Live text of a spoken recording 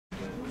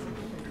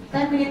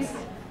10 minutes.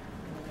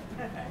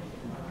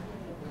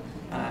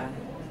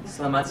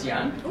 Selamat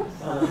siang.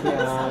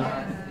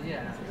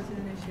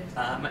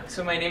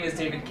 So my name is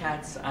David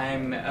Katz.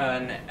 I'm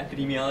an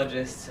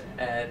epidemiologist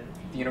at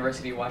the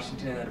University of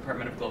Washington in the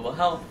Department of Global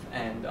Health,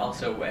 and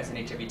also work as an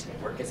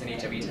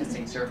HIV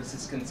testing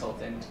services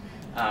consultant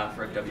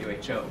for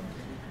WHO.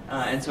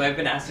 And so I've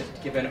been asked to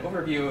give an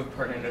overview of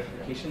partner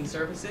notification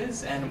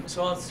services, and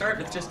so I'll start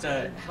with just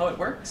how it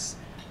works,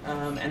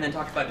 and then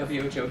talk about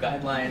WHO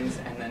guidelines,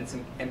 and then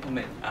some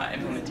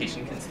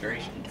implementation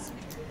considerations.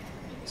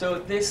 So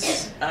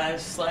this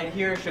slide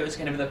here shows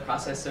kind of the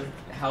process of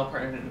how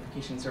partner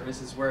notification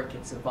services work.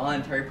 It's a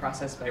voluntary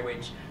process by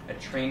which a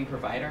trained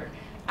provider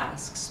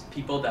asks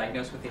people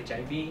diagnosed with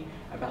HIV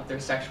about their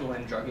sexual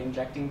and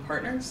drug-injecting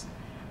partners,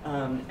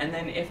 and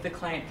then if the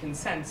client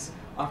consents,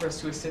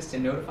 offers to assist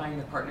in notifying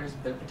the partners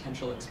of their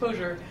potential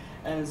exposure,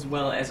 as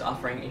well as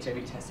offering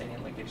HIV testing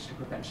and linkage to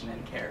prevention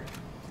and care.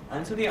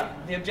 And so the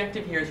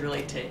objective here is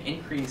really to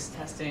increase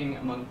testing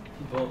among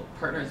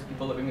partners of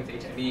people living with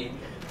HIV,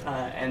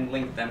 and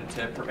link them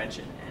to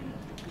prevention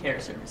and care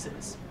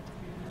services.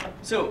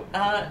 So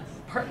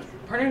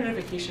partner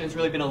notification has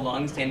really been a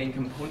long-standing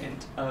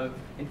component of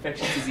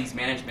infectious disease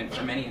management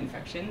for many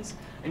infections,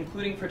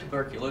 including for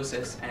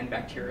tuberculosis and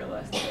bacterial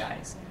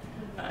STIs.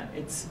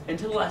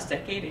 Until the last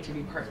decade,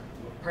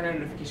 partner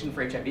notification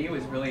for HIV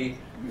was really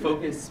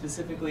focused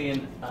specifically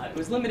in, it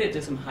was limited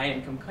to some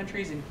high-income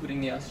countries,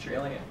 including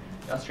Australia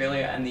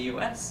and the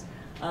US,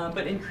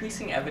 but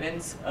increasing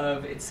evidence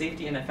of its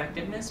safety and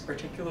effectiveness,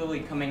 particularly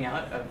coming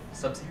out of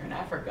sub-Saharan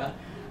Africa,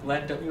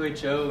 led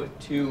WHO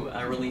to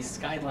release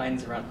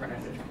guidelines around partner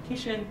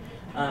notification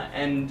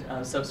and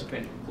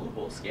subsequent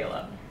global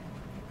scale-up.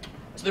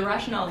 So the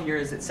rationale here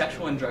is that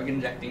sexual and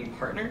drug-injecting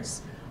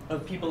partners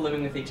of people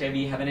living with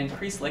HIV have an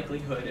increased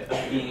likelihood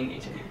of being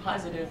HIV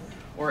positive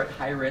or at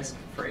high risk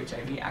for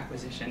HIV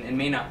acquisition and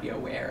may not be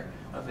aware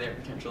of their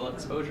potential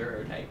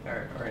exposure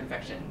or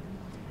infection.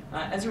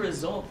 As a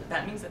result,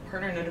 that means that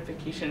partner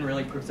notification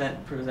really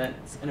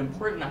presents an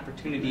important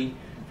opportunity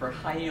for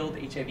high-yield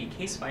HIV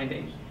case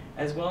finding,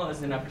 as well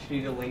as an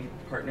opportunity to link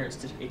partners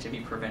to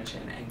HIV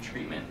prevention and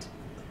treatment.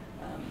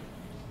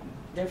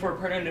 Therefore,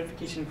 partner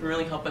notification can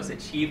really help us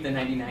achieve the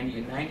 90-90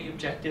 and 90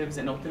 objectives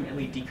and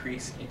ultimately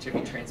decrease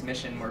HIV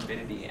transmission,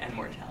 morbidity, and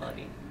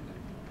mortality.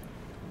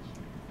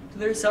 So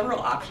there are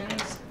several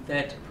options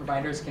that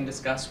providers can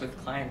discuss with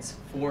clients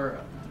for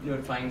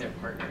notifying their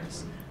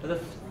partners. The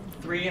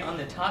three on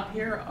the top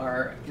here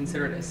are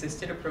considered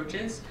assisted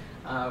approaches,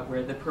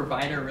 where the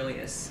provider really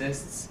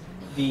assists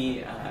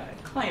the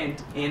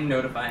client in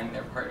notifying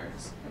their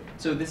partners.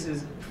 So this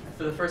is,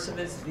 for the first of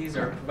these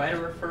are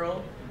provider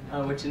referral,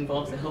 which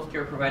involves the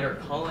healthcare provider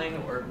calling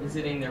or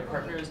visiting their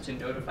partners to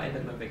notify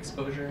them of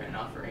exposure and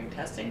offering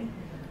testing.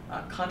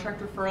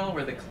 Contract referral,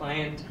 where the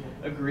client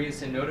agrees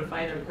to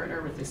notify their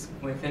partner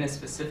within a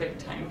specific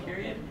time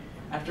period,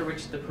 after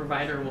which the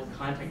provider will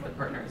contact the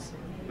partners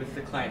with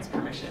the client's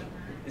permission.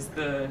 Is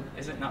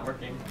it not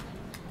working?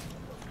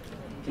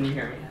 Can you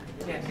hear me?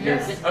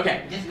 Yes.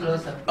 Okay. Just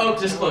closer. Oh,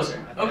 just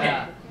closer. Okay.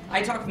 Yeah.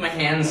 I talk with my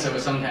hands, so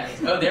sometimes.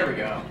 Oh, there we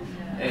go.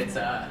 It's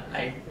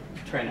I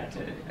try not to.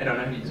 I don't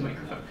know how to use a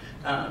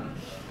microphone.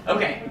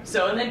 Okay.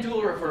 So and then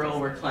dual referral,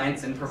 where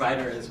clients and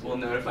providers will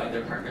notify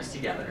their partners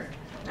together,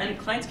 and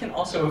clients can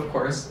also, of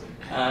course,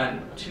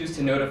 choose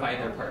to notify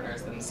their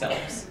partners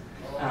themselves,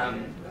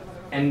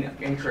 and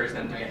encourage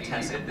them to get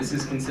tested. This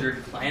is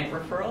considered client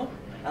referral.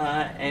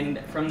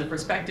 And from the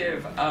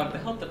perspective of the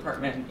health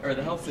department or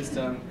the health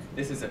system,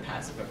 this is a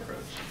passive approach,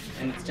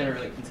 and it's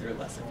generally considered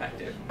less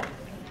effective.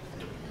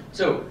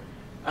 So,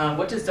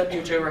 what does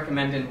WHO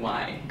recommend and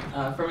why?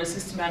 From a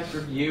systematic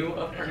review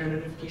of partner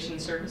notification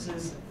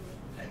services,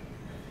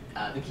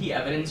 the key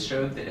evidence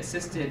showed that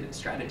assisted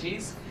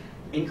strategies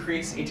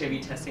increase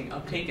HIV testing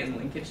uptake and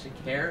linkage to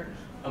care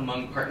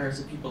among partners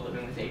of people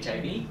living with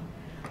HIV.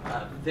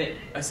 That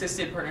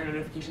assisted partner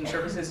notification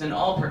services and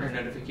all partner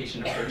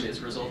notification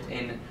approaches result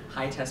in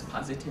high test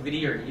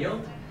positivity or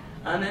yield,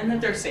 and then that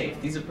they're safe.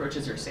 These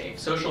approaches are safe.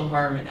 Social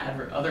harm and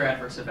other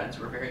adverse events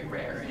were very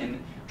rare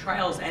in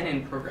trials and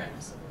in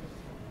programs.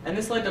 And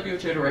this led WHO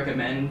to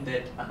recommend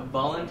that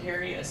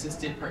voluntary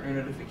assisted partner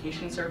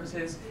notification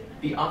services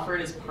be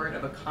offered as part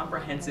of a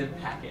comprehensive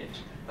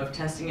package of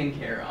testing and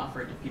care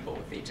offered to people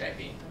with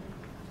HIV.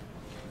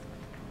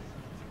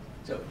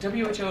 So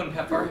WHO and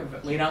PEPFAR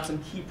have laid out some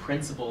key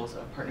principles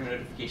of partner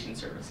notification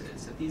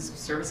services. That these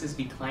services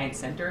be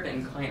client-centered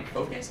and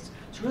client-focused.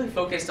 It's really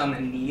focused on the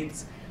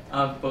needs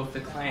of both the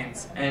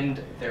clients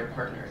and their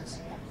partners.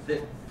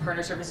 That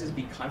partner services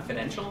be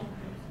confidential,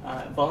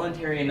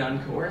 voluntary and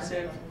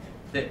non-coercive,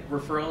 that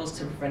referrals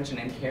to prevention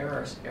and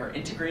care are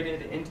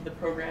integrated into the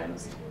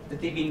programs,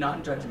 that they be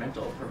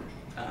non-judgmental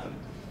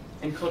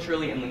and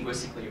culturally and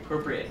linguistically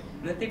appropriate,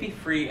 and that they be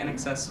free and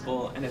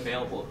accessible and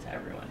available to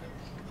everyone.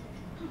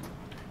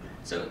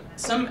 So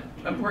some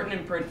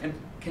important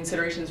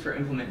considerations for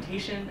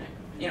implementation.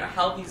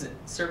 How these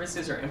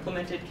services are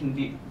implemented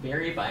can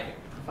vary by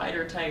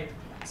provider type,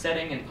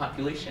 setting, and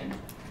population.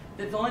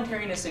 That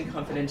voluntariness and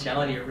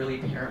confidentiality are really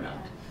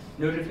paramount.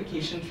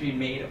 notification should be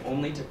made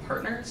only to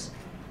partners,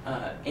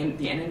 and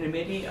the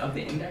anonymity of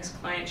the index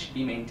client should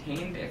be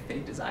maintained if they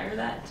desire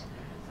that,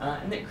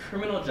 and that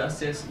criminal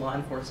justice, law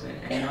enforcement,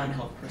 and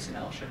non-health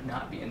personnel should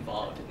not be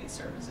involved in these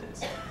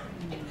services.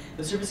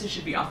 The services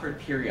should be offered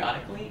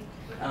periodically.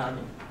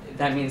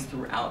 That means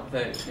throughout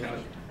the,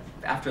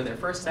 after their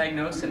first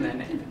diagnosis, and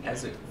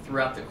then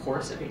throughout the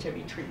course of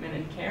HIV treatment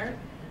and care.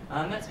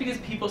 That's because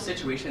people's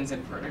situations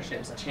and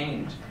partnerships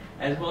change,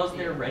 as well as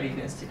their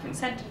readiness to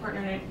consent to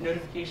partner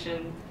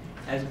notification,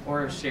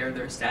 or share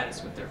their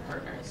status with their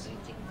partners.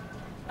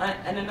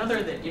 And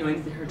another that,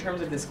 in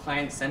terms of this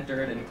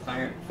client-centered and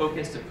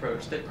client-focused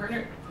approach, that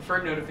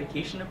preferred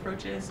notification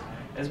approaches,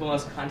 as well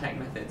as contact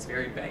methods,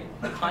 vary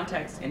by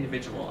context,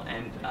 individual,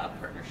 and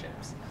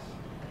partnerships.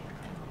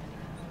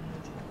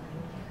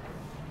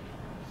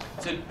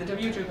 So the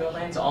WHO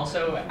guidelines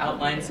also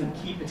outline some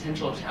key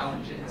potential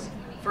challenges.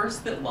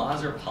 First, that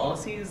laws or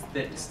policies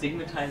that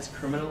stigmatize,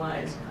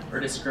 criminalize, or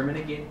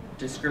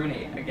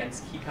discriminate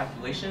against key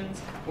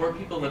populations or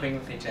people living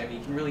with HIV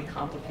can really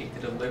complicate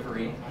the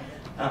delivery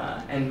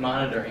and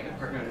monitoring of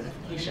partner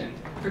notification,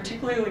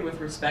 particularly with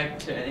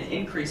respect to an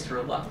increased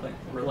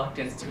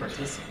reluctance to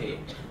participate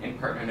in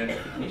partner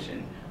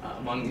notification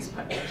among these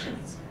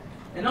populations.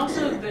 And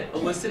also that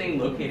eliciting,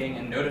 locating,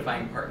 and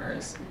notifying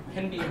partners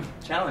can be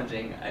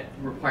challenging. It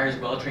requires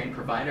well-trained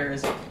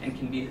providers and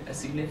can be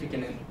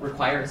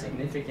require a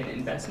significant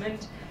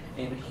investment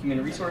in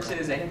human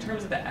resources and in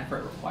terms of the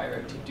effort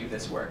required to do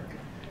this work.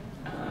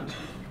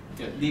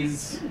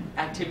 These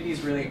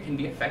activities really can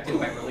be affected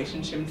by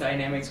relationship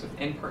dynamics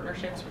within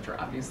partnerships, which are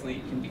obviously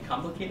can be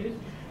complicated,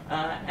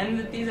 and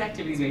that these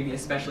activities may be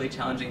especially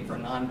challenging for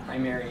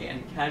non-primary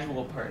and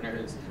casual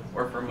partners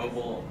or for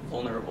mobile,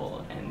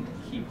 vulnerable, and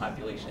key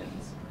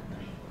populations.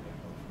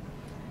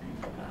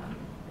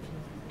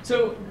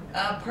 So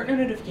partner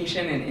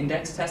notification and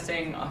index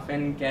testing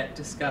often get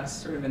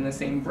discussed sort of in the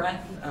same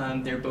breath.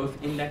 They're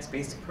both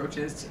index-based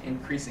approaches to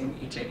increasing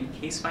HIV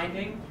case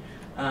finding.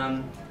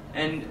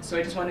 And so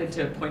I just wanted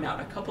to point out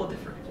a couple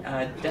different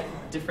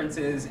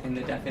differences in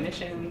the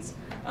definitions,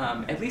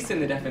 at least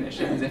in the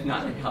definitions, if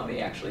not in how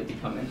they actually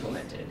become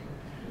implemented.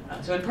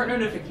 So in partner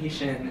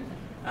notification,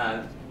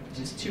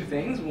 just two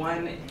things.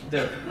 One,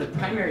 the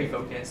primary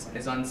focus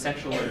is on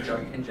sexual or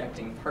drug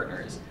injecting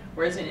partners,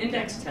 whereas in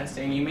index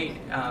testing, you may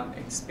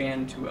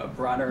expand to a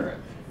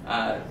broader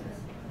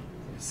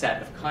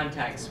set of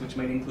contacts, which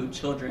might include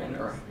children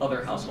or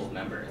other household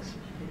members.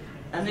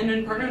 And then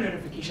in partner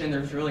notification,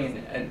 there's really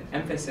an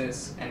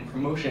emphasis and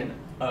promotion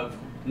of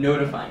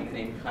notifying the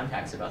named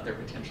contacts about their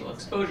potential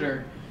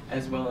exposure,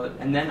 as well as,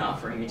 and then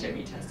offering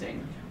HIV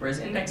testing, whereas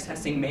index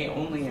testing may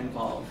only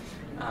involve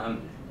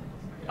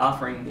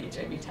offering the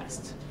HIV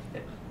test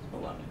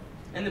alone.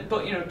 And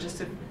just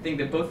to think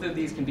that both of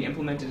these can be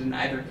implemented in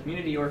either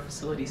community or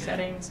facility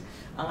settings,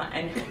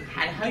 and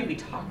how we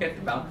talk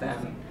about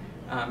them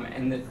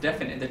and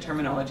the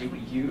terminology we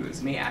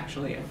use may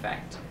actually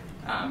affect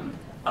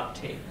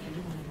uptake.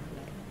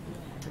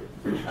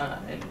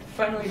 And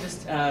finally,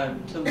 just to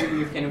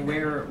leave kind of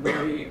where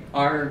we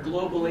are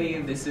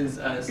globally, this is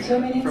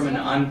from an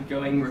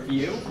ongoing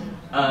review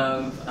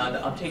of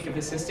the uptake of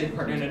assisted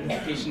partner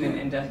notification and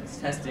index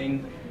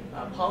testing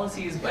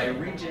policies by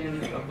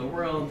region of the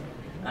world.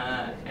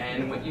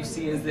 And what you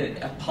see is that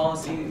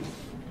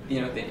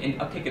the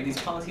uptake of these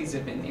policies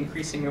have been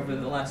increasing over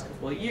the last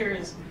couple of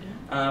years,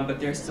 but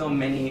there's still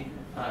many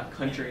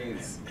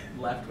countries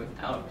left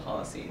without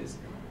policies.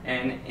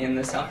 And in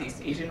the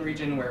Southeast Asian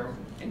region,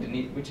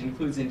 which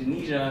includes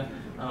Indonesia,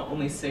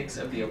 only 6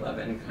 of the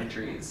 11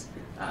 countries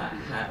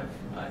have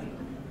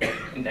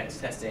index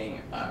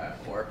testing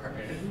or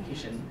partner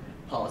notification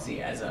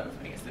policy as of,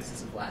 I guess this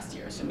is of last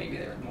year, so maybe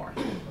there are more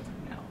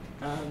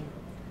now.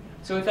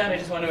 So with that, I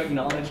just want to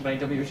acknowledge my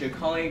WHO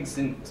colleagues,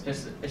 and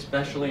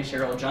especially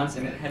Cheryl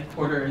Johnson at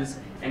headquarters,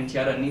 and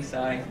Tiara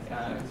Nisai,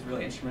 who's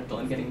really instrumental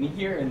in getting me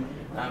here, and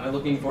I'm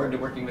looking forward to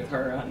working with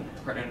her on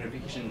partner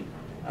notification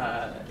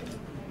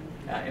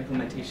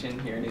implementation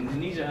here in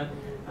Indonesia,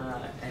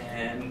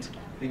 and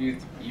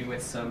leave you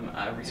with some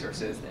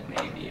resources that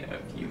may be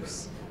of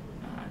use.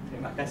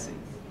 Terima kasih.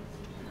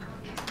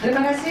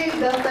 Terima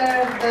kasih, Dr.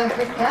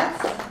 David Katz.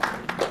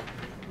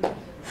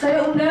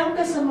 Saya undang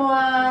ke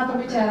semua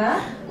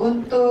pembicara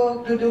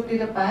untuk duduk di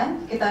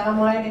depan. Kita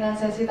akan mulai dengan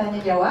sesi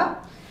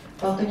tanya-jawab.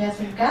 Waktunya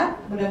singkat,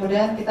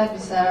 mudah-mudahan kita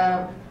bisa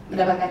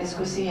mendapatkan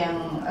diskusi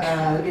yang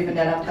lebih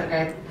mendalam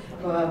terkait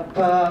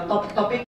topik